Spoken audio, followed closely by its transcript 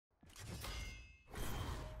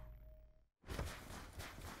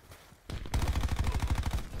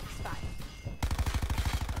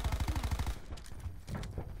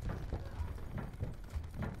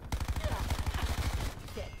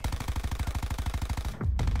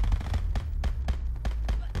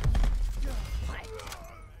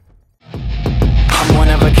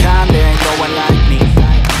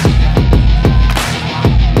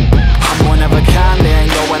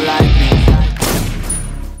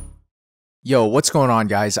Yo, what's going on,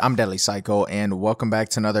 guys? I'm DeadlyPsyko and welcome back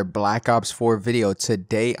to another Black Ops 4 video.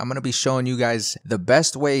 Today I'm going to be showing you guys the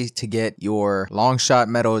best way to get your long shot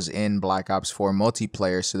medals in Black Ops 4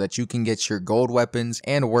 multiplayer so that you can get your gold weapons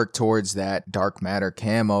and work towards that dark matter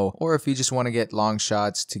camo, or if you just want to get long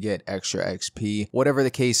shots to get extra XP. Whatever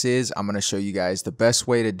the case is, I'm going to show you guys the best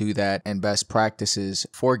way to do that and best practices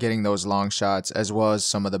for getting those long shots, as well as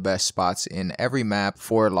some of the best spots in every map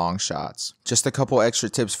for long shots. Just a couple extra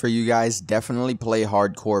tips for you guys. Definitely play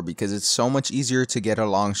hardcore because it's so much easier to get a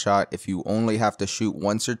long shot if you only have to shoot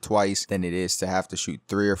once or twice than it is to have to shoot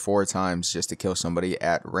 3 or 4 times just to kill somebody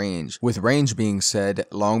at range. With range being said,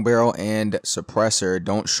 long barrel and suppressor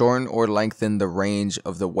don't shorten or lengthen the range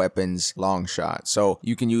of the weapon's long shot. So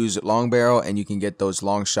you can use long barrel and you can get those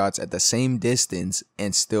long shots at the same distance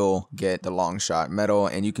and still get the long shot medal,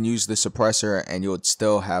 and you can use the suppressor and you'll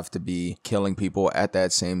still have to be killing people at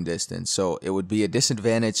that same distance. So it would be a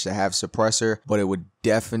disadvantage to have suppressor, but it would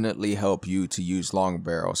definitely help you to use long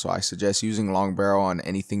barrel. So I suggest using long barrel on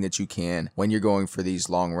anything that you can when you're going for these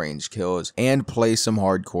long range kills, and play some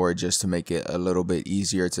hardcore just to make it a little bit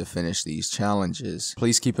easier to finish these challenges.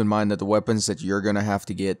 Please keep in mind that the weapons that you're gonna have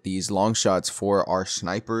to get these long shots for are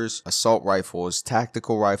snipers, assault rifles,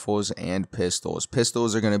 tactical rifles, and pistols.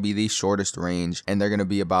 Pistols are gonna be the shortest range and they're gonna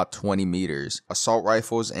be about 20 meters. Assault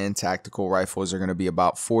rifles and tactical rifles are gonna be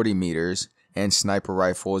about 40 meters. And sniper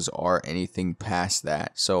rifles are anything past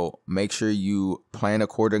that. So make sure you plan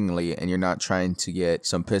accordingly and you're not trying to get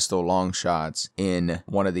some pistol long shots in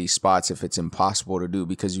one of these spots if it's impossible to do,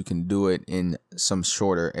 because you can do it in some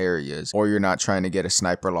shorter areas, or you're not trying to get a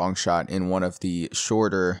sniper long shot in one of the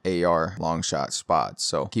shorter AR long shot spots.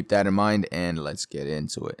 So keep that in mind and let's get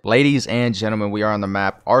into it. Ladies and gentlemen, we are on the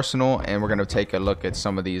map Arsenal and we're going to take a look at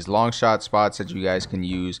some of these long shot spots that you guys can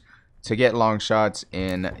use to get long shots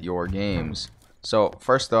in your games. So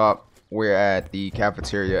first up, we're at the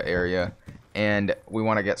cafeteria area and we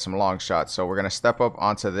want to get some long shots. So we're going to step up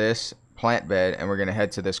onto this plant bed and we're going to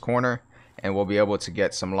head to this corner, and we'll be able to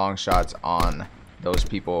get some long shots on those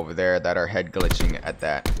people over there that are head glitching at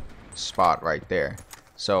that spot right there.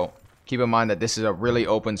 So keep in mind that this is a really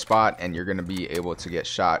open spot and you're going to be able to get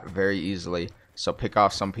shot very easily. So pick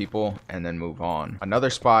off some people and then move on. Another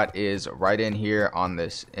spot is right in here on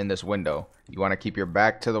this window. You want to keep your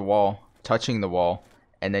back to the wall, touching the wall,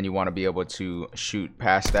 and then you want to be able to shoot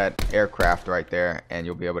past that aircraft right there, and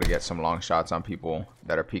you'll be able to get some long shots on people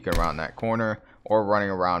that are peeking around that corner or running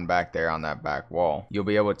around back there on that back wall. You'll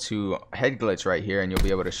be able to head glitch right here and you'll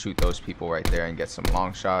be able to shoot those people right there and get some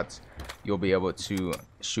long shots. You'll be able to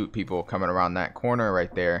shoot people coming around that corner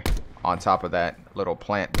right there on top of that little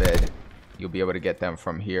plant bed. You'll be able to get them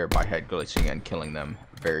from here by head glitching and killing them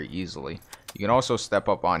very easily. You can also step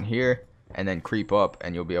up on here and then creep up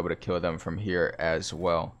and you'll be able to kill them from here as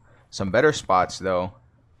well. Some better spots though,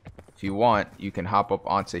 if you want, you can hop up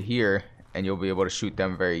onto here and you'll be able to shoot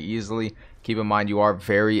them very easily. Keep in mind you are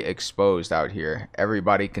very exposed out here.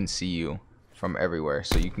 Everybody can see you from everywhere,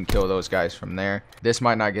 so you can kill those guys from there. This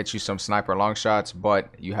might not get you some sniper long shots, but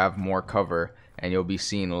you have more cover and you'll be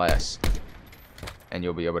seen less, and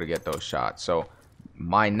you'll be able to get those shots. So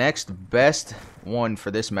my next best one for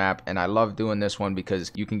this map, and I love doing this one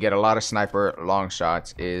because you can get a lot of sniper long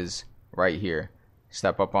shots, is right here.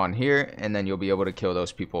 Step up on here and then you'll be able to kill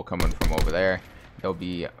those people coming from over there. They'll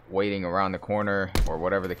be waiting around the corner or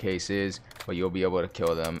whatever the case is, but you'll be able to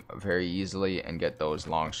kill them very easily and get those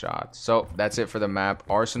long shots. So that's it for the map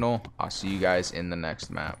Arsenal. I'll see you guys in the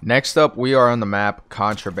next map. Next up, we are on the map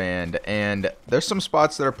Contraband, and there's some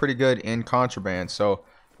spots that are pretty good in Contraband. So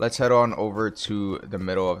let's head on over to the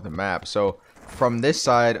middle of the map. So from this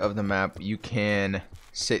side of the map, you can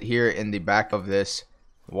sit here in the back of this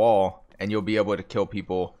wall and you'll be able to kill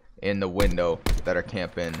people in the window that are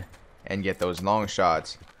camping and get those long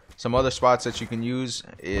shots. Some other spots that you can use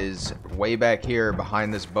is way back here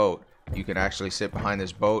behind this boat. You can actually sit behind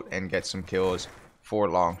this boat and get some kills for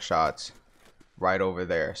long shots right over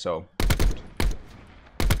there. So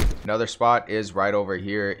another spot is right over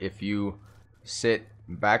here. If you sit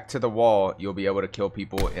back to the wall, you'll be able to kill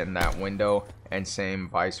people in that window, and same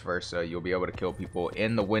vice versa. You'll be able to kill people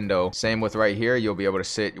in the window. Same with right here. You'll be able to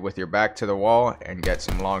sit with your back to the wall and get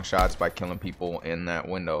some long shots by killing people in that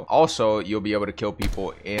window. Also, you'll be able to kill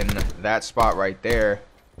people in that spot right there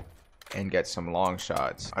and get some long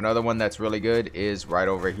shots. Another one that's really good is right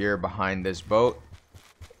over here behind this boat.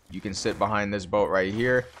 You can sit behind this boat right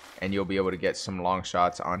here and you'll be able to get some long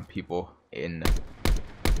shots on people in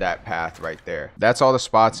that path right there. That's all the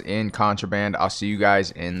spots in Contraband. I'll see you guys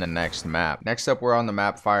in the next map. Next up, we're on the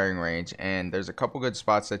map Firing Range, and there's a couple good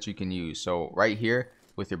spots that you can use. So right here,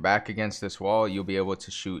 with your back against this wall, you'll be able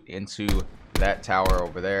to shoot into that tower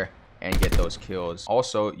over there and get those kills.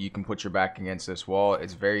 Also, you can put your back against this wall.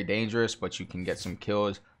 It's very dangerous, but you can get some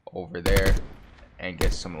kills over there and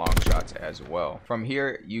get some long shots as well. From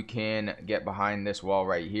here, you can get behind this wall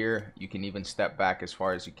right here. You can even step back as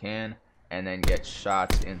far as you can and then get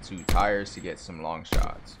shots into tires to get some long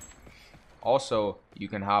shots. Also, you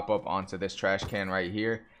can hop up onto this trash can right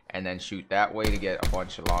here and then shoot that way to get a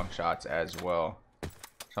bunch of long shots as well.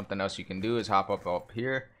 Something else you can do is hop up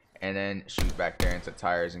here and then shoot back there into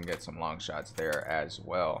tires and get some long shots there as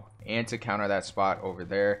well. And to counter that spot over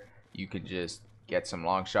there, you could just get some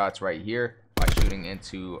long shots right here by shooting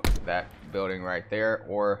into that building right there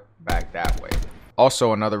or back that way.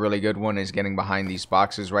 Also, another really good one is getting behind these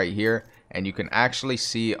boxes right here, and you can actually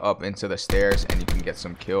see up into the stairs and you can get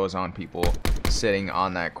some kills on people sitting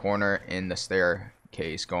on that corner in the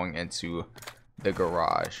staircase going into the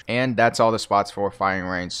garage. And that's all the spots for firing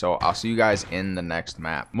range, so I'll see you guys in the next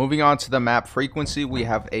map. Moving on to the map frequency, we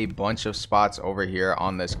have a bunch of spots over here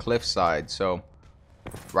on this cliff side. So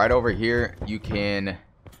right over here, you can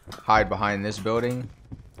hide behind this building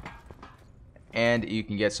and you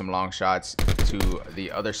can get some long shots to the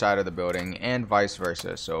other side of the building and vice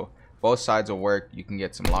versa. So both sides will work. You can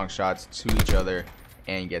get some long shots to each other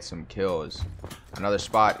and get some kills. Another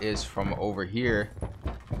spot is from over here.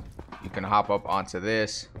 You can hop up onto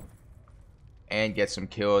this and get some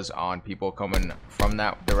kills on people coming from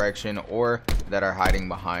that direction or that are hiding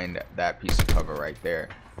behind that piece of cover right there.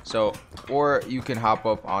 So, or you can hop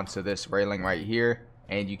up onto this railing right here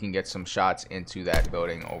and you can get some shots into that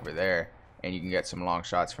building over there, and you can get some long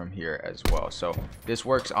shots from here as well. So this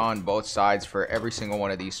works on both sides. For every single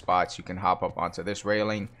one of these spots, you can hop up onto this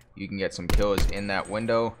railing, you can get some kills in that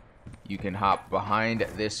window, you can hop behind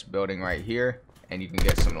this building right here and you can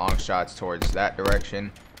get some long shots towards that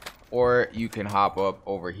direction, or you can hop up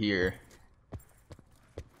over here,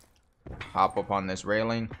 hop up on this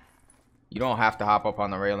railing. You don't have to hop up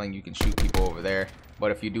on the railing, you can shoot people over there,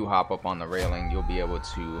 but if you do hop up on the railing, you'll be able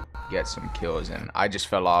to get some kills. And I just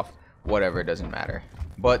fell off, whatever, it doesn't matter.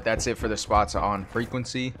 But that's it for the spots on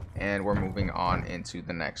frequency, and we're moving on into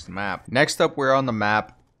the next map. Next up, we're on the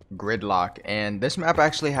map Gridlock, and this map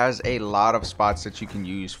actually has a lot of spots that you can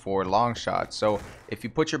use for long shots. So if you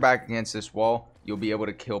put your back against this wall, you'll be able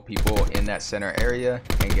to kill people in that center area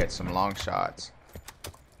and get some long shots.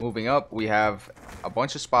 Moving up, we have a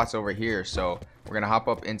bunch of spots over here. So we're gonna hop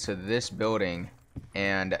up into this building,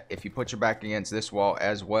 and if you put your back against this wall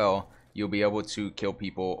as well, you'll be able to kill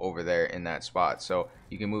people over there in that spot. So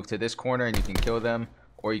you can move to this corner and you can kill them,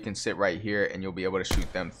 or you can sit right here and you'll be able to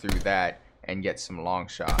shoot them through that and get some long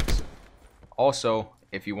shots. Also,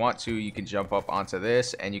 if you want to, you can jump up onto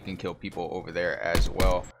this and you can kill people over there as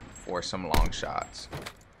well for some long shots.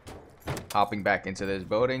 Hopping back into this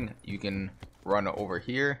building, you can run over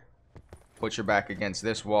here, put your back against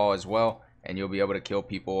this wall as well, and you'll be able to kill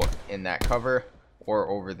people in that cover or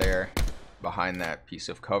over there behind that piece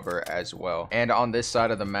of cover as well. And on this side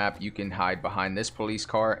of the map, you can hide behind this police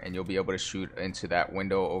car and you'll be able to shoot into that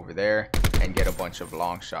window over there and get a bunch of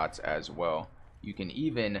long shots as well. You can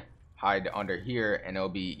even hide under here and it'll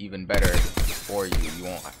be even better for you. You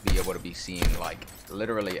won't be able to be seen like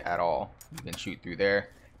literally at all. You can shoot through there,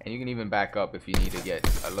 and you can even back up if you need to get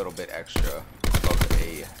a little bit extra of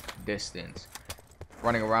a distance.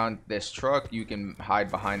 Running around this truck, you can hide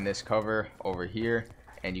behind this cover over here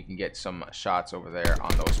and you can get some shots over there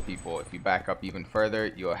on those people. If you back up even further,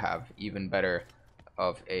 you'll have even better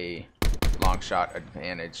of a long shot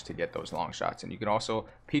advantage to get those long shots. And you can also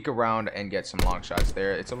peek around and get some long shots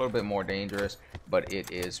there. It's a little bit more dangerous, but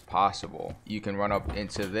it is possible. You can run up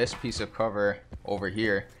into this piece of cover over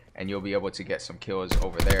here and you'll be able to get some kills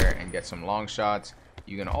over there and get some long shots.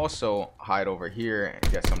 You can also hide over here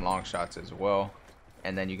and get some long shots as well.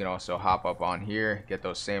 And then you can also hop up on here, get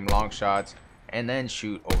those same long shots, and then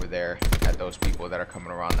shoot over there at those people that are coming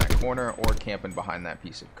around that corner or camping behind that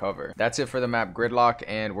piece of cover. That's it for the map Gridlock,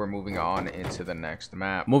 and we're moving on into the next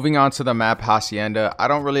map. Moving on to the map Hacienda. I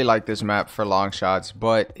don't really like this map for long shots,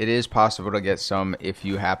 but it is possible to get some if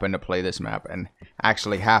you happen to play this map and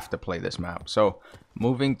actually have to play this map. So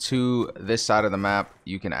moving to this side of the map,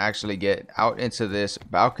 you can actually get out into this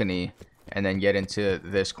balcony and then get into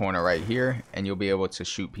this corner right here, and you'll be able to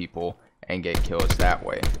shoot people and get kills that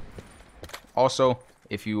way. Also,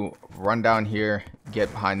 if you run down here,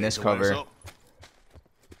 get behind this cover,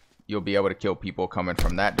 you'll be able to kill people coming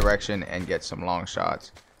from that direction and get some long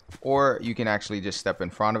shots. or you can actually just step in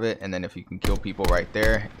front of it, and then if you can kill people right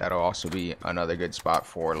there, that'll also be another good spot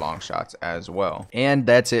for long shots as well. And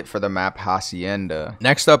that's it for the map Hacienda.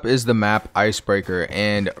 Next up is the map Icebreaker,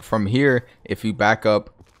 and from here, if you back up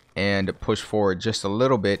and push forward just a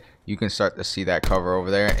little bit, you can start to see that cover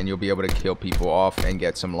over there, and you'll be able to kill people off and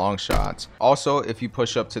get some long shots. Also, if you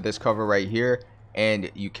push up to this cover right here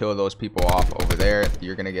and you kill those people off over there,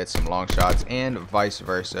 you're gonna get some long shots, and vice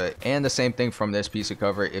versa. And the same thing from this piece of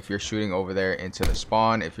cover. If you're shooting over there into the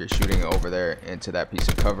spawn, if you're shooting over there into that piece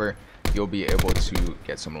of cover, you'll be able to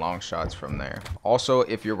get some long shots from there. Also,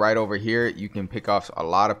 if you're right over here, you can pick off a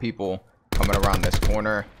lot of people coming around this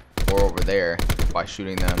corner or over there by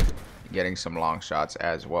shooting them, getting some long shots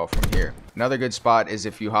as well from here. Another good spot is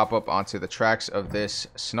if you hop up onto the tracks of this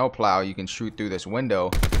snowplow, you can shoot through this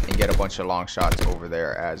window and get a bunch of long shots over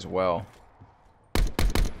there as well.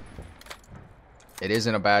 It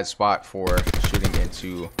isn't a bad spot for shooting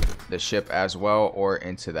into the ship as well, or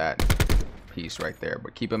into that piece right there,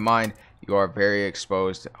 but keep in mind you are very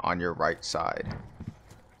exposed on your right side.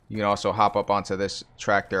 You can also hop up onto this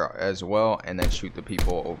track there as well, and then shoot the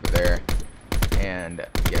people over there and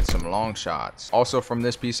get some long shots. Also, from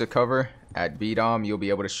this piece of cover at B-Dom, you'll be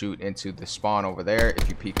able to shoot into the spawn over there. If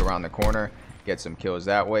you peek around the corner, get some kills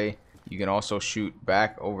that way. You can also shoot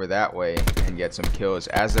back over that way and get some kills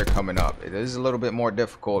as they're coming up. It is a little bit more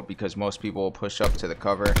difficult because most people will push up to the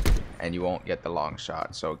cover and you won't get the long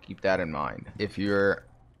shot, so keep that in mind. If you're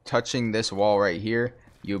touching this wall right here,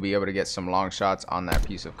 you'll be able to get some long shots on that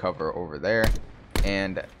piece of cover over there,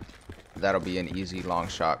 and that'll be an easy long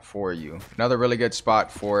shot for you. Another really good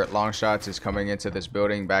spot for long shots is coming into this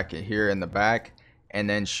building back here in the back, and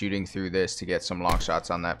then shooting through this to get some long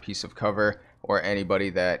shots on that piece of cover, or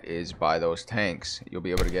anybody that is by those tanks. You'll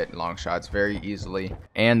be able to get long shots very easily.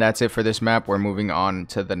 And that's it for this map. We're moving on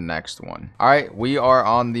to the next one. All right, we are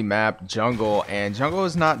on the map Jungle, and Jungle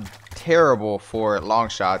is not terrible for long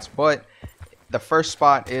shots, but the first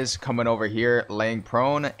spot is coming over here, laying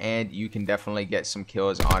prone, and you can definitely get some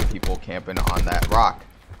kills on people camping on that rock,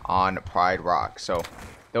 on Pride Rock. So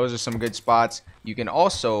those are some good spots. You can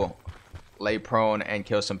also lay prone and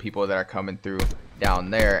kill some people that are coming through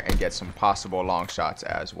down there and get some possible long shots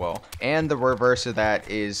as well. And the reverse of that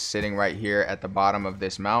is sitting right here at the bottom of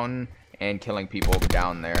this mountain and killing people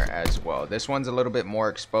down there as well. This one's a little bit more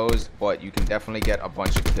exposed, but you can definitely get a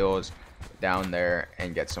bunch of kills down there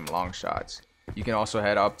and get some long shots. You can also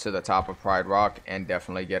head up to the top of Pride Rock and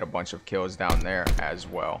definitely get a bunch of kills down there as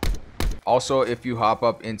well. Also, if you hop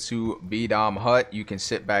up into B-Dom Hut, you can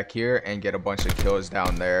sit back here and get a bunch of kills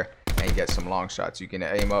down there and get some long shots. You can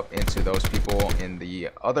aim up into those people in the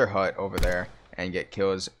other hut over there and get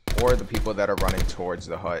kills, or the people that are running towards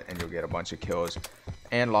the hut, and you'll get a bunch of kills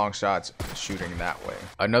and long shots shooting that way.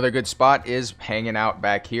 Another good spot is hanging out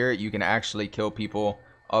back here. You can actually kill people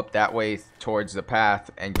up that way towards the path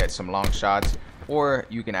and get some long shots, or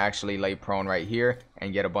you can actually lay prone right here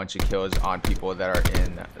and get a bunch of kills on people that are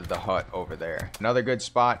in the hut over there. Another good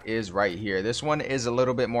spot is right here. This one is a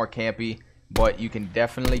little bit more campy, but you can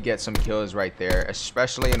definitely get some kills right there,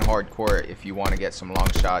 especially in hardcore if you want to get some long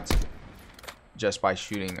shots just by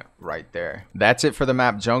shooting right there. That's it for the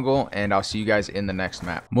map Jungle, and I'll see you guys in the next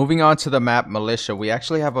map. Moving on to the map Militia, we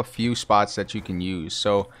actually have a few spots that you can use.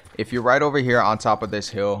 So if you're right over here on top of this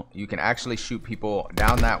hill, you can actually shoot people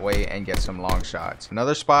down that way and get some long shots.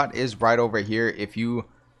 Another spot is right over here. If you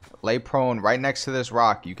lay prone right next to this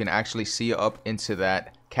rock, you can actually see up into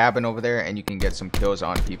that cabin over there, and you can get some kills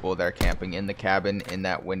on people that are camping in the cabin in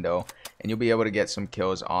that window, and you'll be able to get some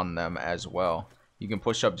kills on them as well. You can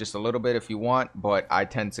push up just a little bit if you want, but I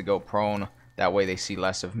tend to go prone. That way they see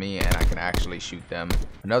less of me and I can actually shoot them.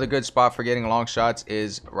 Another good spot for getting long shots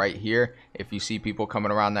is right here. If you see people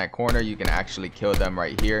coming around that corner, you can actually kill them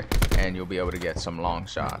right here and you'll be able to get some long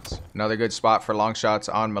shots. Another good spot for long shots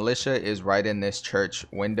on Militia is right in this church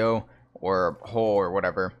window or hole or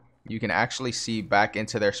whatever. You can actually see back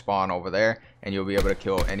into their spawn over there, and you'll be able to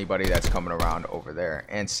kill anybody that's coming around over there.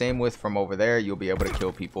 And same with from over there, you'll be able to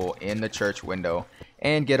kill people in the church window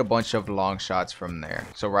and get a bunch of long shots from there.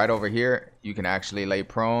 So right over here, you can actually lay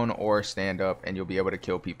prone or stand up, and you'll be able to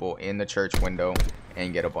kill people in the church window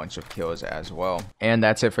and get a bunch of kills as well. And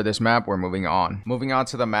that's it for this map. We're moving on. Moving on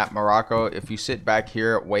to the map Morocco. If you sit back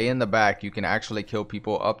here way in the back, you can actually kill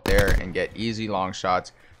people up there and get easy long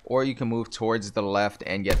shots. Or you can move towards the left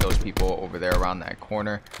and get those people over there around that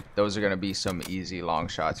corner. Those are going to be some easy long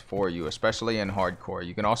shots for you, especially in hardcore.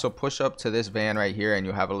 You can also push up to this van right here and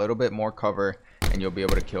you'll have a little bit more cover, and you'll be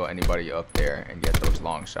able to kill anybody up there and get those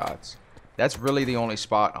long shots. that's really the only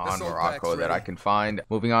spot on Morocco that I can find.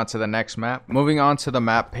 Moving on to the next map. Moving on to the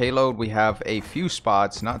map Payload, we have a few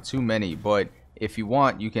spots, not too many, but if you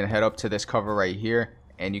want, you can head up to this cover right here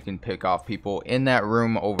and you can pick off people in that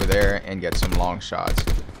room over there and get some long shots.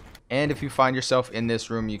 And if you find yourself in this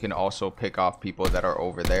room, you can also pick off people that are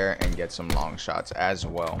over there and get some long shots as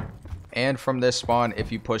well. And from this spawn,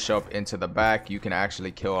 if you push up into the back, you can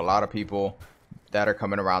actually kill a lot of people that are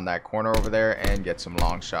coming around that corner over there and get some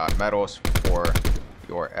long shot medals for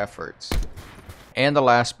your efforts. And the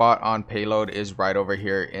last spot on Payload is right over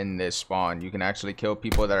here in this spawn. You can actually kill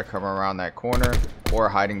people that are coming around that corner or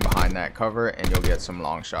hiding behind that cover, and you'll get some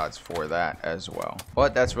long shots for that as well.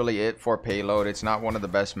 But that's really it for Payload. It's not one of the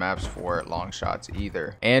best maps for long shots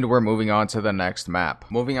either. And we're moving on to the next map.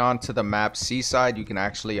 Moving on to the map Seaside, you can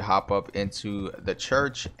actually hop up into the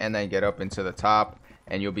church and then get up into the top,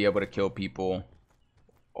 and you'll be able to kill people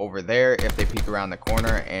over there if they peek around the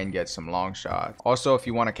corner and get some long shots. Also, if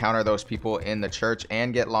you want to counter those people in the church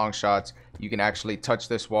and get long shots, you can actually touch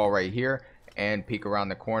this wall right here and peek around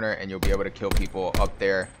the corner, and you'll be able to kill people up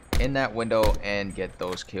there in that window and get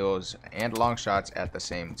those kills and long shots at the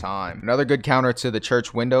same time. Another good counter to the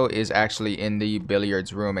church window is actually in the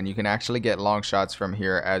billiards room, and you can actually get long shots from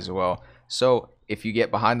here as well. So if you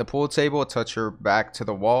get behind the pool table, touch your back to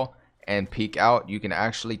the wall and peek out, you can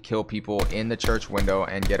actually kill people in the church window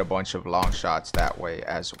and get a bunch of long shots that way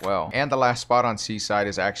as well. And the last spot on Seaside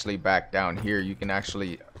is actually back down here. You can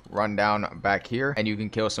actually run down back here and you can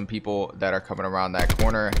kill some people that are coming around that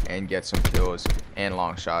corner and get some kills and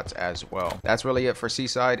long shots as well. That's really it for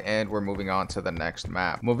Seaside, and we're moving on to the next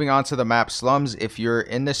map. Moving on to the map Slums. If you're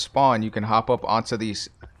in this spawn, you can hop up onto these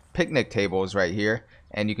picnic tables right here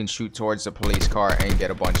and you can shoot towards the police car and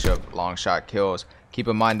get a bunch of long shot kills. Keep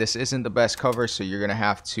in mind, this isn't the best cover, so you're gonna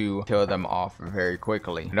have to kill them off very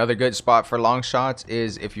quickly. Another good spot for long shots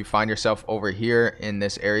is if you find yourself over here in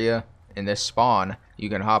this area, in this spawn, you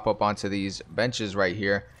can hop up onto these benches right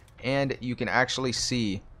here and you can actually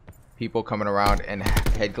see people coming around and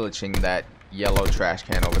head glitching that yellow trash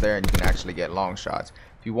can over there, and you can actually get long shots.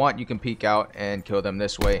 If you want, you can peek out and kill them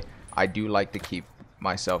this way. I do like to keep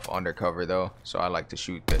myself undercover though, so I like to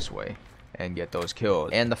shoot this way and get those kills.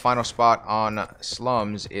 And the final spot on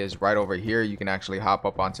Slums is right over here. You can actually hop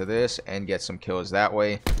up onto this and get some kills that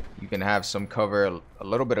way. You can have some cover, a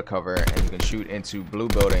little bit of cover, and you can shoot into blue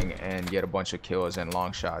building and get a bunch of kills and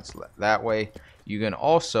long shots that way. You can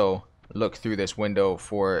also look through this window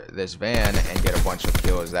for this van and get a bunch of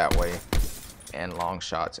kills that way and long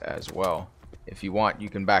shots as well. If you want, you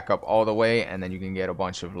can back up all the way and then you can get a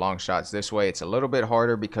bunch of long shots this way. It's a little bit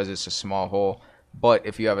harder because it's a small hole, but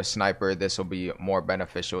if you have a sniper, this will be more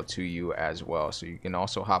beneficial to you as well. So you can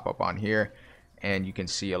also hop up on here and you can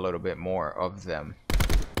see a little bit more of them.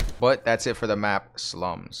 But that's it for the map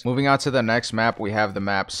Slums. Moving on to the next map, we have the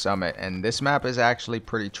map Summit, and this map is actually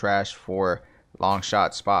pretty trash for long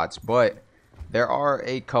shot spots, but there are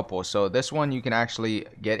a couple. So this one, you can actually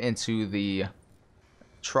get into the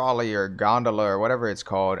trolley or gondola or whatever it's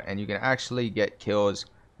called, and you can actually get kills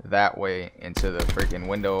that way into the freaking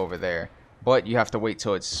window over there. But you have to wait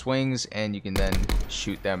till it swings and you can then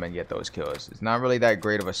shoot them and get those kills. It's not really that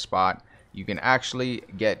great of a spot. You can actually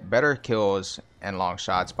get better kills and long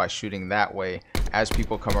shots by shooting that way as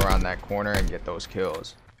people come around that corner and get those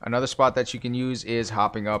kills. Another spot that you can use is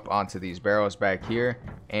hopping up onto these barrels back here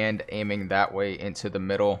and aiming that way into the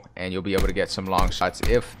middle, and you'll be able to get some long shots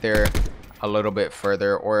if they're a little bit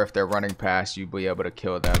further, or if they're running past, you'll be able to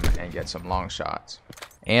kill them and get some long shots.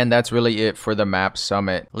 And that's really it for the map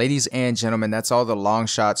Summit. Ladies and gentlemen, that's all the long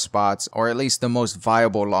shot spots, or at least the most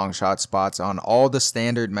viable long shot spots on all the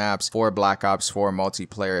standard maps for Black Ops 4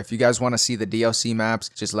 multiplayer. If you guys want to see the DLC maps,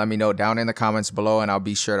 just let me know down in the comments below and I'll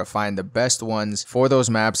be sure to find the best ones for those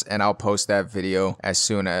maps and I'll post that video as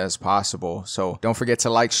soon as possible. So don't forget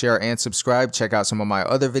to like, share, and subscribe. Check out some of my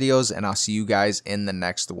other videos and I'll see you guys in the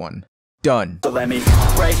next one. Done. So let me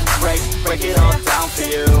break it all down for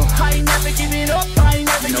you. I ain't never giving up, I ain't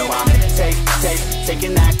never giving up.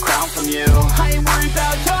 Taking that crown from you. I ain't worried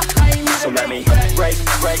about you, I ain't never. So let me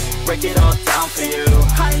break it all down for you.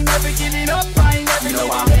 I ain't never giving up, I ain't never giving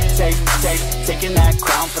up. Taking that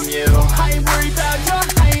crown from you. I ain't worried about you,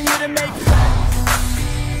 I ain't here to make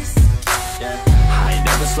plans. Yeah. I ain't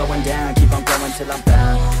never slowing down, keep on going till I'm